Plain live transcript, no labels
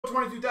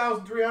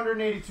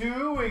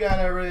22,382. We got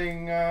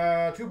everything,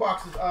 2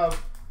 boxes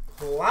of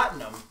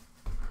Platinum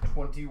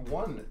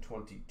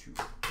 2122.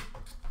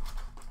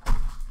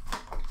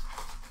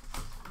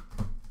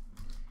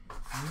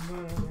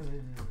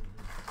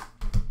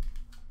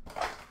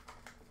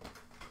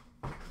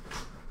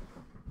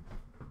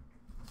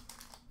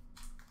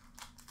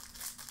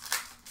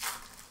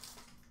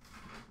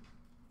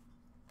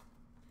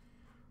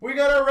 We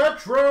got a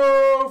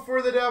retro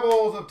for the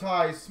Devils of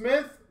Ty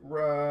Smith.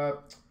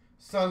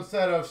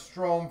 Sunset of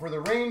Strome for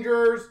the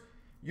Rangers.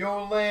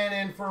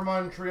 Yolanin for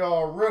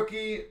Montreal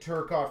rookie.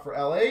 Turcotte for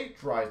LA.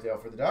 Drysdale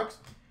for the Ducks.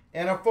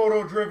 And a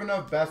photo driven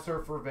of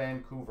Besser for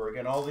Vancouver.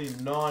 Again, all the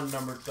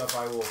non-numbered stuff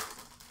I will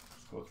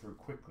just go through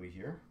quickly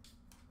here.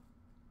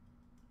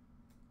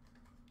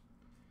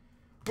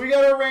 We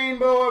got a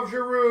rainbow of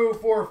Giroux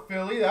for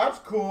Philly. That's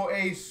cool.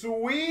 A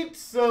sweet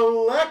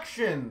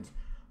selections.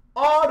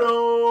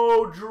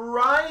 Auto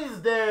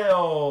Drysdale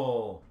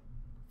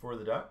for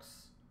the Ducks.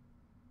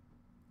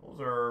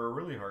 Those are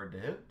really hard to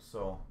hit,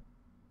 so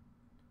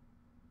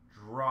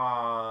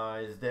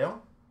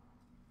Drysdale.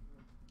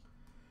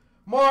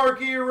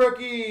 Marquee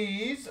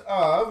rookies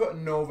of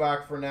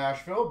Novak for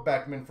Nashville,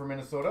 Beckman for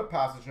Minnesota,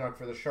 Pasichnuk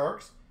for the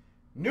Sharks,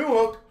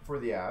 Newhook for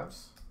the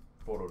Avs,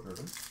 photo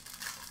driven.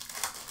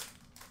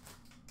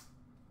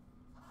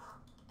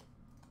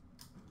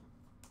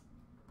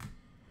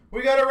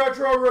 We got a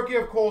retro rookie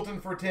of Colton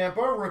for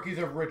Tampa, rookies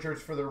of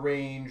Richards for the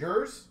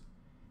Rangers,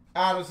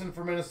 Addison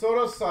for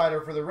Minnesota,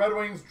 Sider for the Red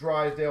Wings,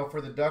 Drysdale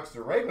for the Ducks,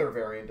 the regular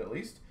variant at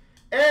least,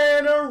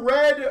 and a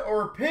red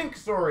or pink,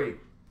 sorry,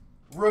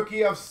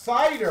 rookie of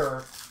Sider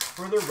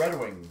for the Red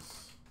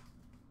Wings.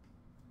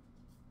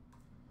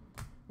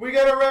 We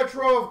got a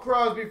retro of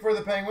Crosby for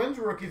the Penguins,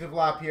 rookies of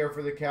Lapierre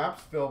for the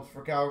Caps, Phillips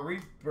for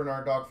Calgary,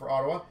 Bernard Dog for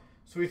Ottawa,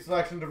 sweet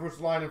selection of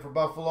Russellinen for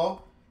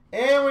Buffalo,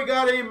 and we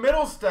got a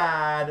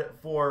Middlestad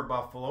for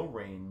Buffalo,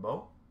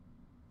 rainbow.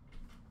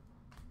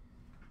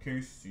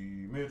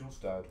 Casey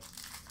Middlestad.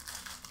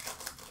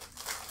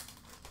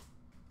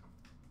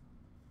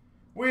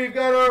 We've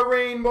got a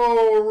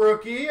rainbow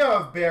rookie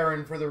of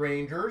Barron for the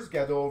Rangers,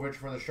 Gadovich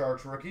for the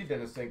Sharks rookie,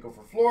 Denisenko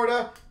for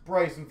Florida,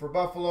 Bryson for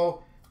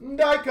Buffalo,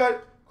 die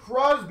cut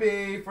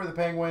Crosby for the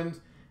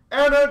Penguins,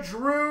 and a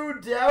Drew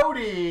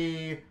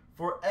Doughty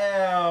for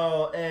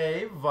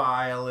LA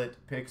Violet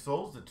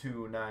Pixels, the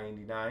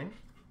 $2.99.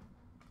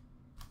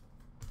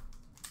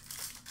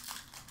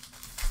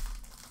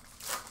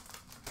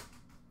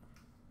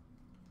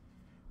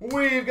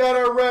 We've got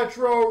a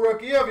retro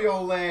rookie of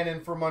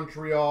Yolanin for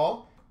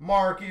Montreal.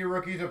 Marquee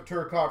rookies of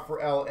Turcotte for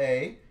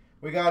LA.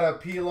 We got a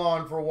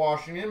Pilon for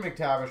Washington.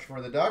 McTavish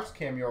for the Ducks.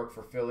 Cam York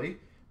for Philly.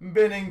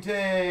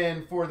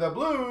 Binnington for the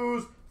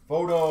Blues.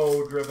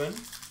 Photo driven.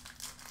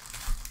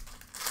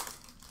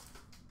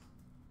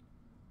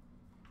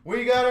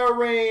 We got a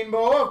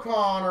rainbow of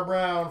Connor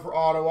Brown for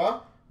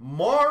Ottawa.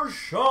 Marchand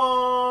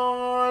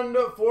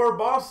for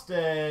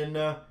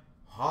Boston.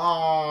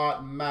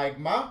 Hot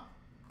Magma.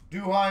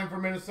 Duheim for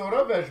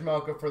Minnesota,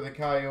 Vejmelka for the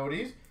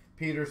Coyotes,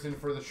 Peterson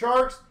for the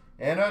Sharks,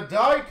 and a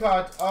die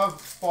cut of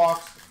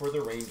Fox for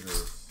the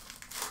Rangers.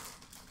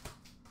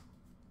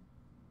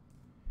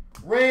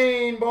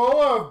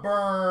 Rainbow of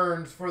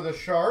Burns for the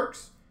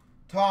Sharks,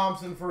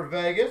 Thompson for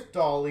Vegas,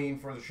 Dahlin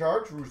for the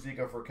Sharks,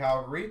 Ruzicka for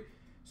Calgary,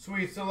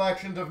 sweet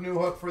selections of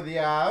Newhook for the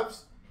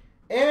Avs,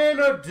 and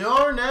a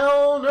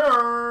Darnell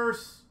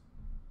Nurse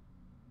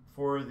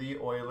for the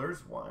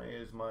Oilers. Why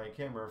is my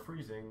camera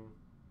freezing?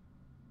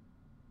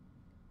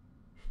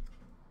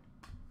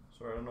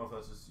 Sorry, I don't know if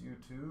that's just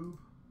YouTube.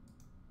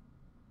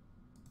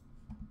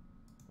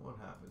 What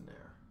happened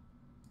there?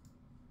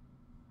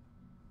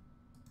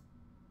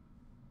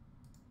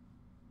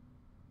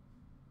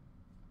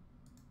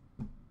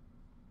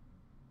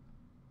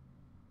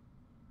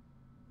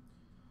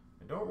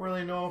 I don't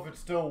really know if it's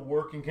still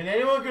working. Can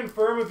anyone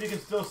confirm if you can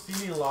still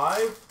see me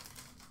live?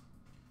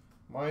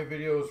 My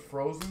video is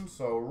frozen.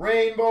 So,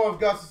 rainbow of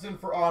Gustafson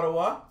for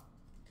Ottawa.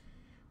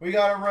 We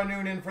got a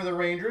Ranunin for the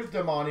Rangers,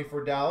 Damani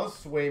for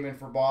Dallas, Swayman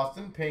for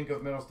Boston, Pink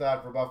of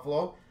Middlestad for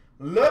Buffalo,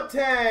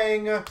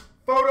 Letang,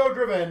 photo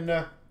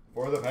driven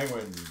for the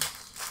Penguins.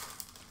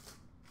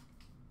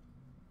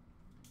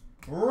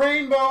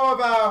 Rainbow of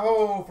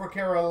Aho for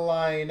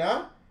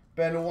Carolina,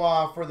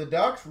 Benoit for the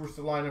Ducks,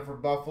 Russellinen for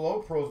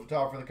Buffalo,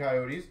 Prosvetov for the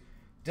Coyotes,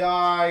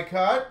 die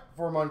cut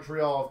for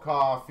Montreal of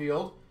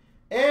Caulfield,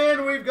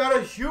 and we've got a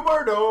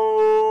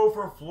Huberdeau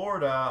for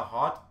Florida,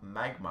 Hot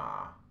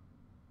Magma.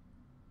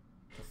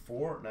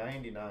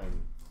 $4.99.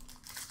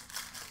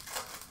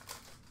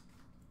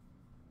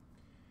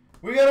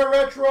 We got a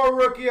retro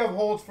rookie of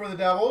Holtz for the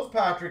Devils.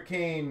 Patrick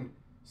Kane,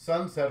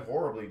 sunset,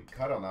 horribly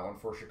cut on that one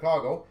for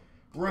Chicago.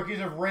 Rookies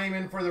of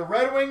Raymond for the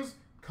Red Wings.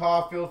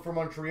 Caulfield for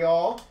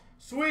Montreal.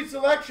 Sweet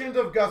selections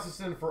of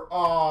Gustafson for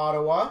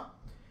Ottawa.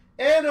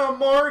 And a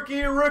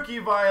marquee rookie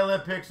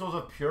Violet Pixels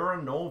of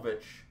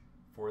Puranovich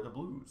for the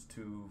Blues.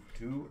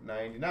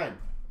 $2.99.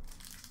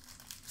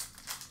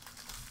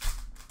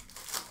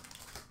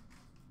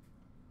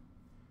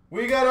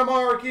 We got a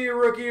marquee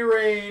rookie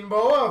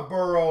rainbow of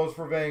Burrows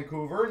for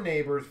Vancouver,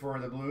 Neighbors for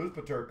the Blues,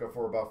 Peterka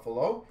for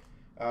Buffalo,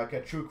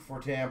 Kachuk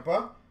for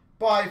Tampa,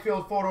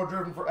 Byfield photo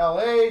driven for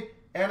LA,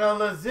 and a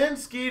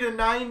Lazinski to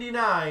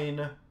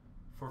 99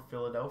 for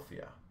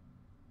Philadelphia.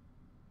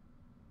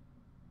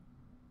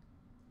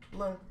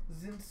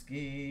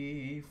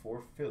 Lazinski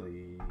for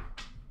Philly.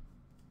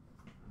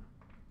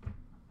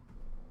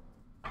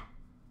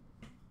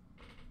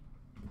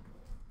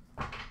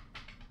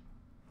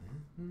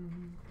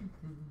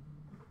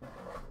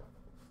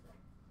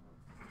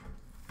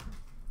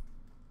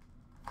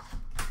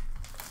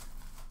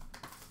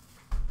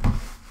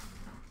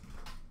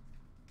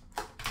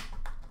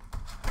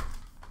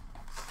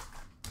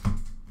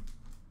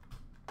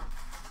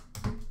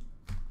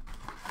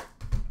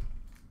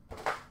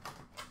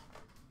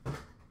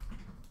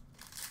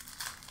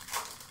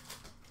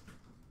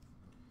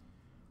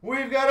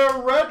 We've got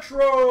a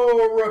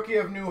retro rookie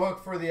of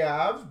Newhook for the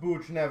Avs,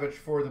 Buchnevich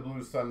for the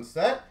Blue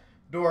Sunset,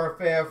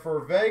 Dorofeyev for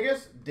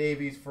Vegas,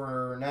 Davies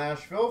for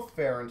Nashville,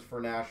 Ferentz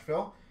for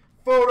Nashville,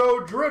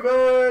 photo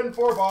driven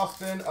for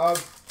Boston of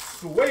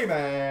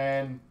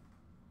Swayman.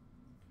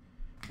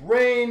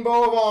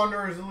 Rainbow of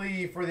Anders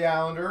Lee for the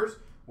Islanders.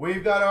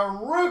 We've got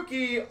a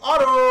rookie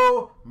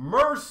auto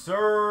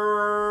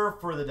Mercer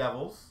for the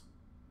Devils.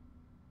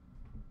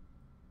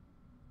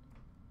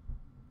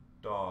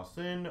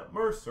 Dawson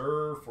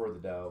Mercer for the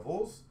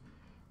Devils.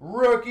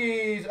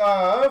 Rookies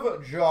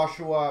of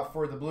Joshua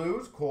for the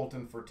Blues,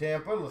 Colton for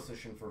Tampa,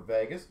 Lasician for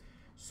Vegas.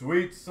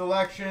 Sweet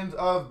selections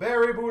of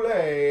Barry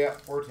Boulay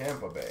for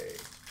Tampa Bay.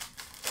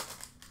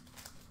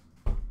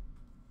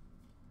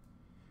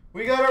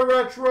 We got a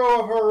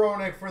retro of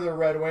Hronek for the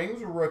Red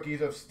Wings.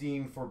 Rookies of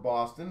Steen for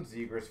Boston,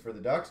 Zegras for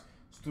the Ducks,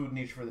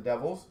 Studnich for the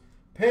Devils.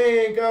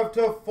 Pink of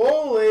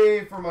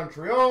Toffoli for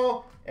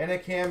Montreal, and a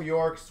Cam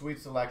York sweet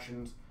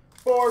selections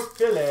for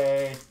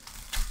Philly.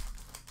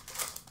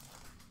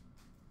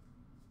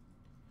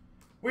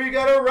 We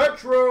got a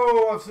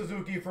retro of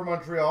Suzuki for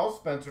Montreal,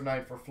 Spencer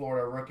Knight for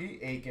Florida rookie,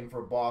 Aiken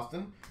for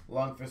Boston,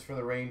 Lundqvist for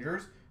the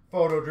Rangers,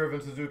 photo-driven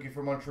Suzuki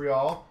for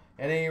Montreal,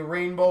 and a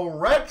rainbow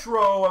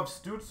retro of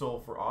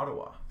Stützle for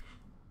Ottawa.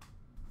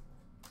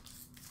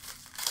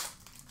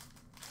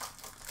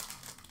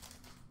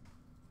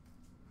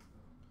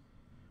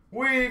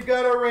 We've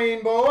got a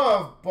rainbow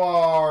of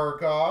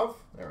Barkov,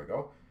 there we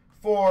go,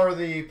 for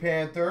the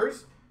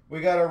Panthers. We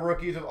got our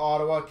rookies of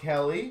Ottawa,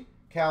 Kelly,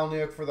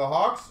 Kalniuk for the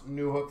Hawks,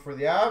 Newhook for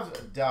the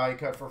Avs, die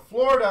cut for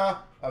Florida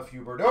of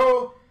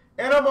Huberdeau,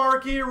 and a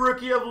marquee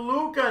rookie of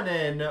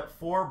Luukkonen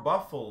for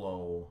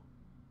Buffalo.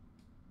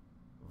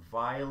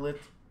 Violet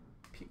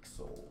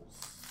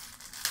Pixels.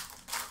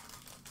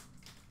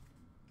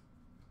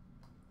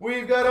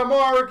 We've got a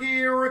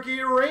marquee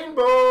rookie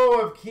rainbow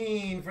of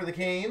Keane for the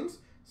Canes,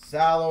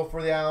 Salo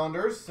for the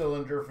Islanders,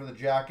 Cylinder for the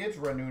Jackets,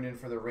 Ranoonen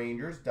for the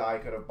Rangers, die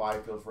cut of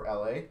Byfield for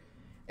LA,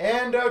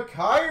 and a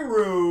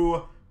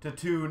Kyrou to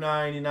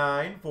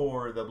 299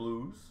 for the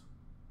Blues.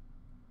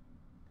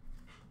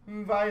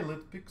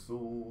 Violet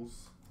Pixels.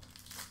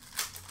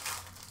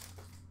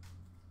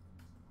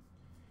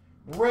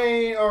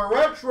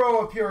 Retro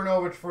of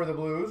Purinovich for the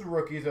Blues.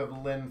 Rookies of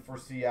Lynn for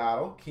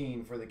Seattle.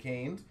 Keane for the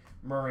Canes.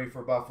 Murray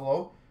for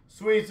Buffalo.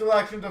 Sweet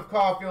selections of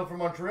Caulfield for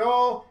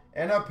Montreal.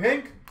 And a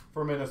pink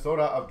for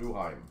Minnesota of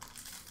Duheim.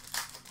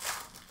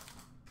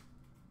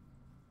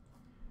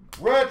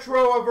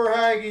 Retro of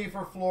Verhaeghe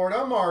for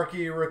Florida.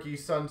 Marquee rookie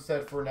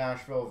Sunset for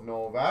Nashville of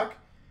Novak.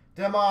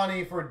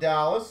 Damani for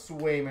Dallas.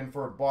 Swayman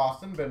for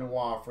Boston.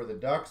 Benoit for the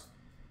Ducks.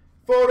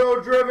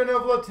 Photo driven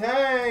of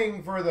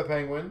Letang for the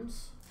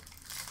Penguins.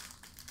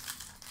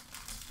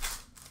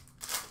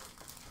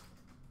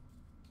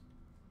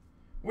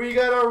 We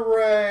got a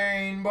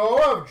rainbow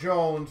of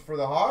Jones for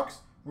the Hawks.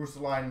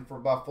 Russelainen for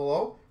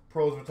Buffalo.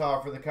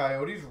 Prosvetov for the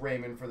Coyotes.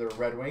 Raymond for the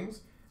Red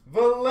Wings.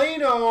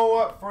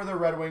 Veleno for the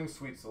Red Wings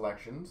sweet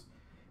selections.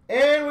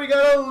 And we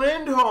got a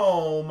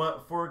Lindholm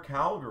for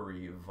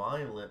Calgary.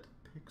 Violet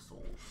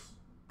Pixels.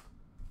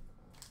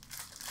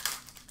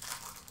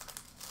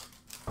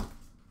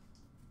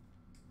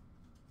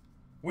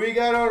 We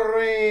got a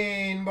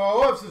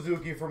rainbow of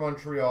Suzuki for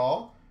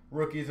Montreal.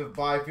 Rookies of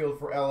Byfield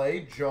for LA.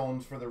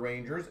 Jones for the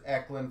Rangers.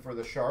 Eklund for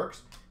the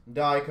Sharks.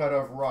 Die cut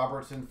of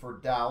Robertson for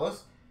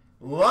Dallas.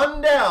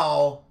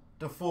 Lundell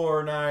to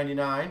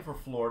 $4.99 for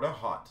Florida.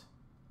 Hot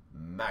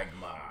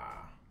Magma.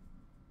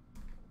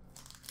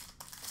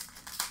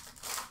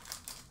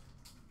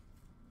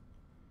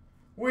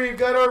 We've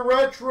got a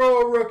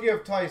retro rookie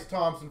of Tice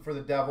Thompson for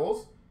the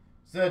Devils.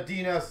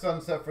 Zadina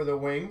Sunset for the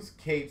Wings.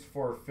 Cates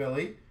for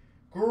Philly.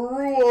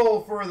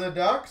 Gruel for the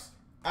Ducks.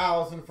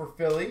 Allison for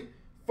Philly.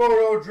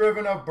 Photo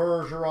driven of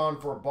Bergeron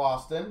for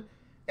Boston.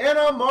 And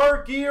a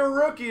marquee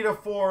rookie to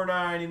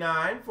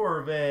 $4.99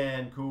 for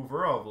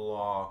Vancouver of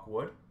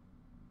Lockwood.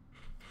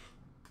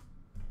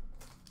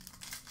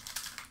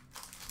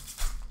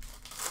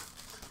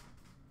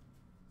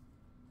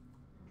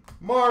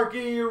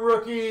 Marquee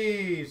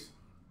rookies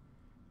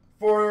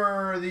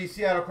for the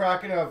Seattle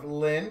Kraken of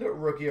Lind.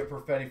 Rookie of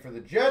Perfetti for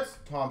the Jets.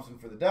 Thompson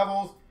for the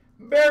Devils.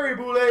 Barry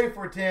Boulay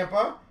for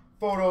Tampa.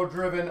 Photo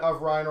driven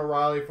of Ryan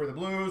O'Reilly for the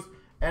Blues.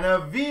 And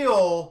a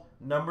Veal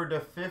numbered to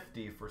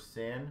 50 for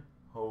San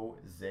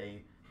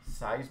Jose.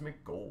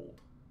 Seismic Gold.